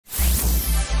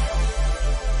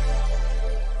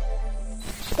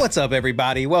What's up,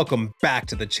 everybody? Welcome back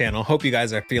to the channel. Hope you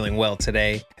guys are feeling well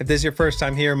today. If this is your first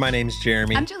time here, my name's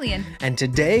Jeremy. I'm Jillian. And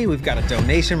today we've got a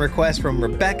donation request from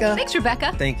Rebecca. Thanks,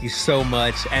 Rebecca. Thank you so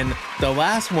much. And the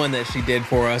last one that she did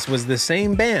for us was the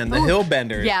same band, the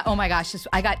HILLBENDers. Yeah, oh my gosh,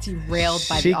 I got derailed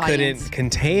by the audience. She couldn't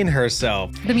contain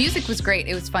herself. The music was great.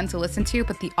 It was fun to listen to,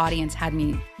 but the audience had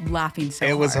me laughing so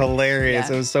hard. It was hilarious.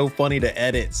 Yeah. It was so funny to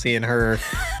edit, seeing her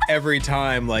every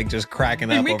time, like, just cracking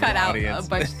up over the audience. We cut out a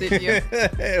bunch, did you?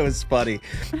 It was funny.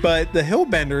 But the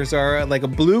HILLBENDers are like a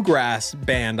bluegrass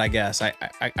band, I guess. I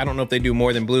don't know if they do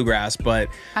more than bluegrass, but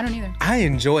I don't either. I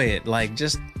enjoy it. Like,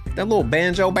 just that little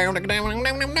banjo.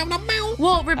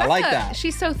 Well, Rebecca, I like that.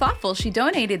 She's so thoughtful. She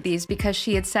donated these because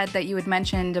she had said that you had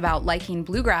mentioned about liking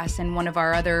bluegrass in one of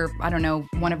our other, I don't know,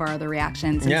 one of our other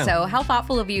reactions. And so how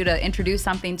thoughtful of you to introduce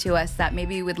something to us that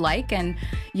maybe you would like. And,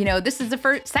 you know, this is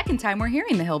the second time we're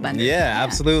hearing the HILLBENDers. Yeah,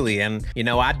 absolutely. And, you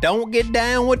know, I don't get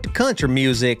down with the country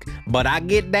music, but I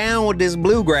get down with this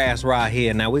bluegrass right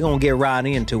here. Now, we're going to get right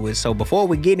into it. So before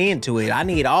we get into it, I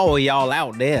need all of y'all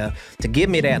out there to give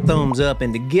me that thumbs up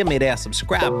and to give me that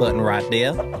subscribe button right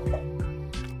there.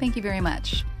 Thank you very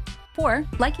much for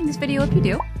liking this video if you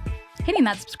do, hitting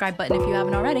that subscribe button if you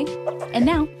haven't already. And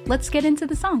now, let's get into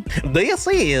the song. This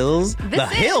is the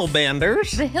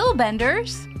HILLBENDers. The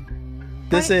HILLBENDers.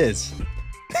 This is.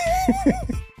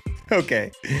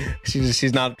 Okay.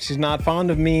 She's not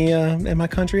fond of me in my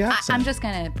country accent. I'm just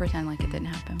gonna pretend like it didn't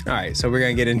happen. All right, so we're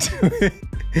gonna get into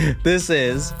it. This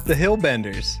is the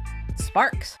HILLBENDers.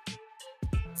 Sparks.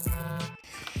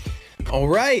 All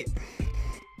right.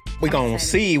 We're gonna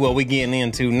see what we're getting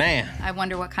into now. I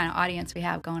wonder what kind of audience we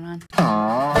have going on.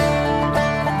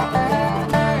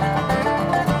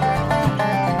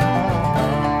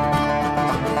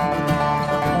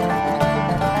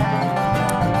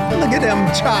 Look at them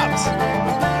chops.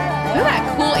 Look at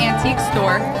that cool antique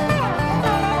store.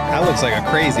 That looks like a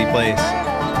crazy place.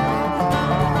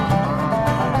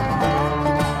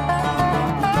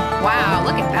 Wow,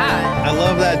 look at that. I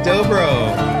love that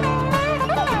dobro.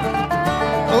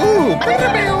 Ooh,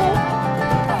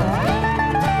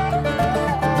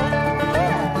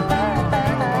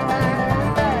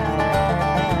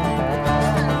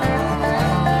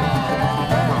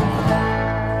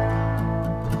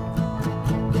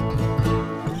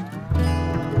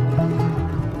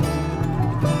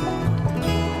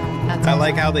 I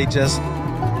like how they just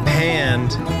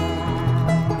panned,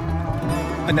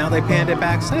 and now they panned it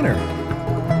back center.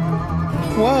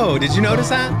 Whoa, did you notice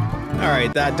that? All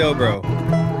right, that dobro.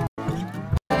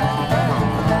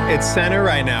 It's center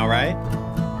right now, right?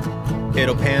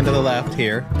 It'll pan to the left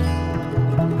here.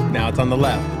 Now it's on the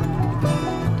left.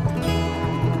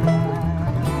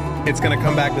 It's gonna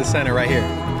come back to the center right here.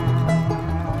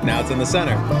 Now it's in the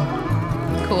center.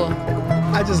 Cool.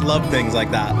 I just love things like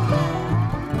that.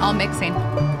 All mixing.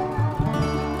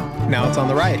 Now it's on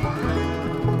the right.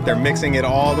 They're mixing it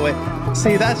all the way.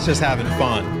 See, that's just having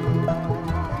fun.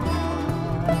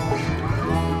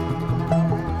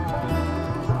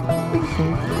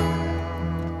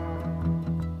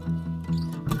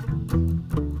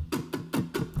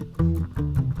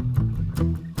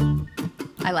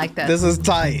 I like this. This is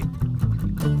tight.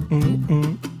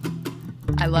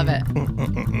 I love it.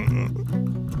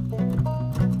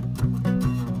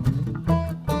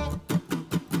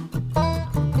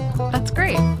 That's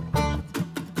great.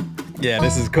 Yeah,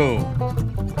 this is cool.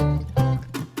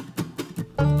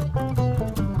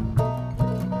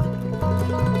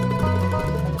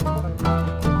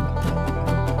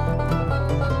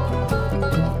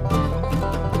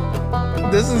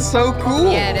 This is so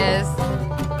cool. Yeah, it is.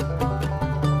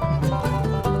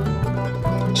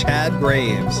 Chad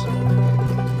Graves.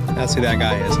 That's who that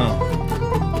guy is, huh?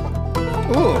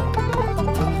 Ooh.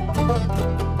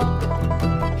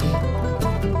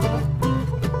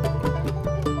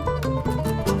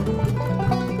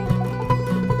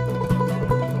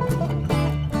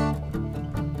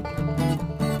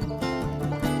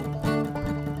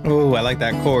 Ooh, I like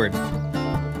that chord.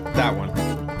 That one.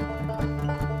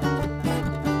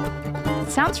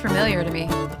 It sounds familiar to me.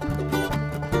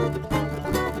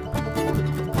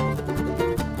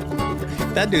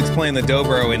 That dude's playing the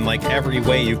dobro in like every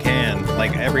way you can,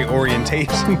 like every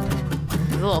orientation.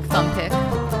 It's a little thumb pick.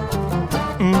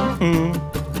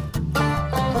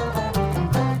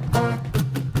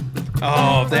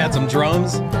 Oh, if they had some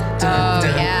drums. Oh,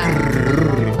 yeah.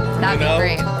 That'd be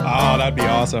great. Oh, that'd be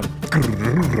awesome.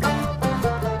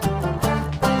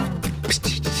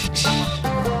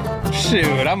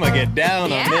 Shoot, I'm gonna get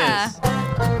down on this.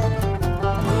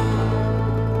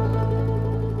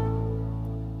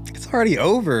 It's already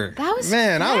over. That was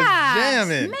man, fast. I was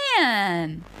jamming.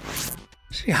 Man.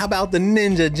 How about the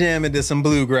ninja jam into some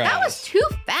bluegrass? That was too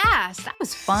fast. That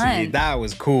was fun. See, that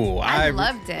was cool. I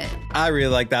loved it. I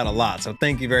really like that a lot. So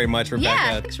thank you very much, Rebecca.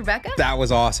 Yeah, thanks, Rebecca. That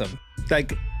was awesome.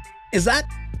 Like, is that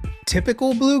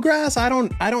typical bluegrass? I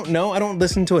don't know. I don't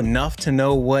listen to enough to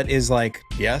know what is like,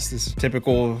 yes, this is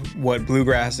typical what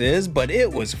bluegrass is, but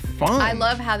it was fun. I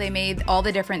love how they made all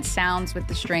the different sounds with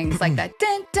the strings, like that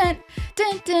dun dun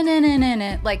dun dun dun dun dun,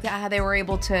 dun, like how they were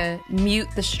able to mute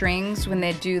the strings when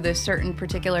they do the certain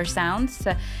particular sounds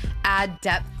to add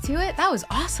depth to it. That was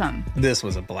awesome. This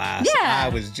was a blast. Yeah. I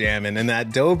was jamming, and that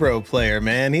dobro player,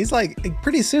 man, he's like,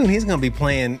 pretty soon he's gonna be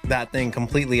playing that thing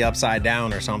completely upside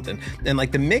down or something. And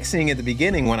like the mixing at the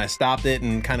beginning when I stopped it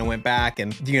and kind of went back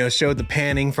and, you know, showed the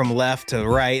panning from left to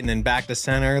right and then back to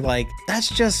center, like that's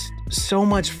just so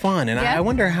much fun. And I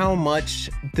wonder how much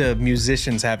the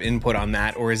musicians have input on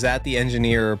that, or is that the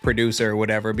engineer or producer or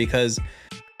whatever, because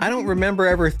I don't remember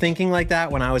ever thinking like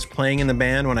that when I was playing in the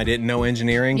band when I didn't know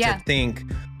engineering, to think,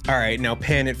 all right, now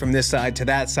pan it from this side to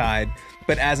that side.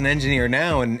 But as an engineer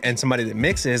now and somebody that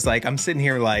mixes, like I'm sitting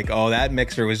here like, oh, that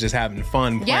mixer was just having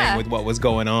fun playing with what was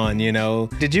going on, you know?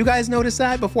 Did you guys notice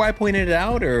that before I pointed it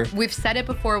out, or? We've said it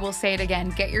before, we'll say it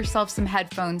again. Get yourself some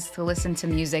headphones to listen to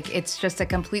music. It's just a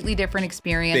completely different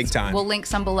experience. Big time. We'll link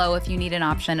some below if you need an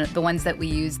option. The ones that we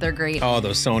use, they're great. Oh,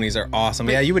 those Sonys are awesome.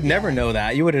 Yeah, you would never know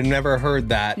that. You would have never heard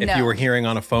that if you were hearing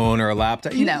on a phone or a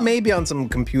laptop. Maybe on some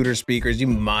computer speakers, you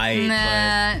might.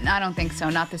 Nah, I don't think so.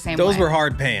 Not the same Those way. were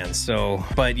hard pans, so.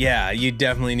 But yeah, you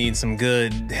definitely need some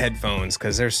good headphones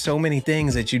because there's so many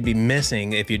things that you'd be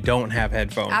missing if you don't have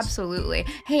headphones. Absolutely.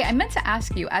 Hey, I meant to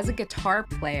ask you, as a guitar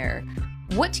player,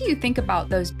 what do you think about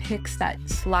those picks that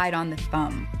slide on the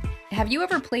thumb? Have you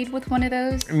ever played with one of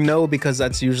those? No, because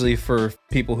that's usually for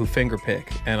people who finger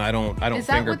pick, and I don't Is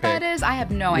that finger what pick. that is? I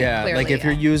have no idea. Yeah, Clearly, like if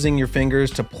you're using your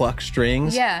fingers to pluck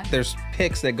strings, there's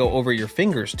picks that go over your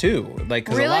fingers too. Like,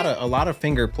 because a lot of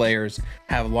finger players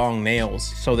have long nails,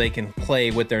 so they can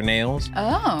play with their nails.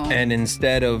 Oh. And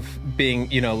instead of being,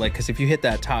 you know, like, because if you hit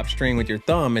that top string with your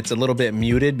thumb, it's a little bit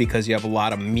muted because you have a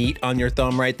lot of meat on your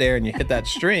thumb right there, and you hit that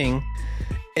string,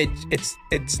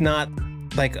 it's not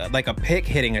like a pick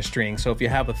hitting a string. So if you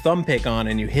have a thumb pick on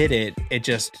and you hit it,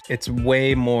 it's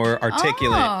way more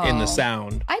articulate in the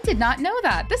sound. I did not know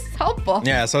that. This is helpful.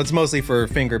 Yeah, so it's mostly for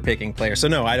finger picking players. So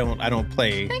no, I don't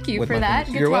play. Thank you with for my that,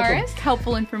 fingers. You're welcome. guitarist.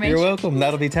 Helpful information. You're welcome.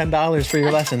 That'll be $10 for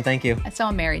your lesson. Thank you. So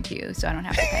I'm married to you, so I don't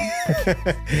have to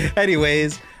pay.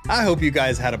 Anyways, I hope you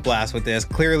guys had a blast with this.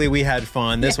 Clearly, we had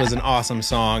fun. This was an awesome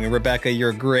song. And Rebecca,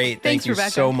 you're great. Thanks, Thank you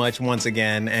Rebecca. so much once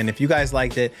again. And if you guys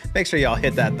liked it, make sure y'all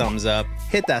hit that thumbs up,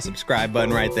 hit that subscribe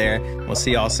button right there. We'll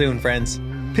see y'all soon, friends.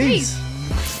 Peace.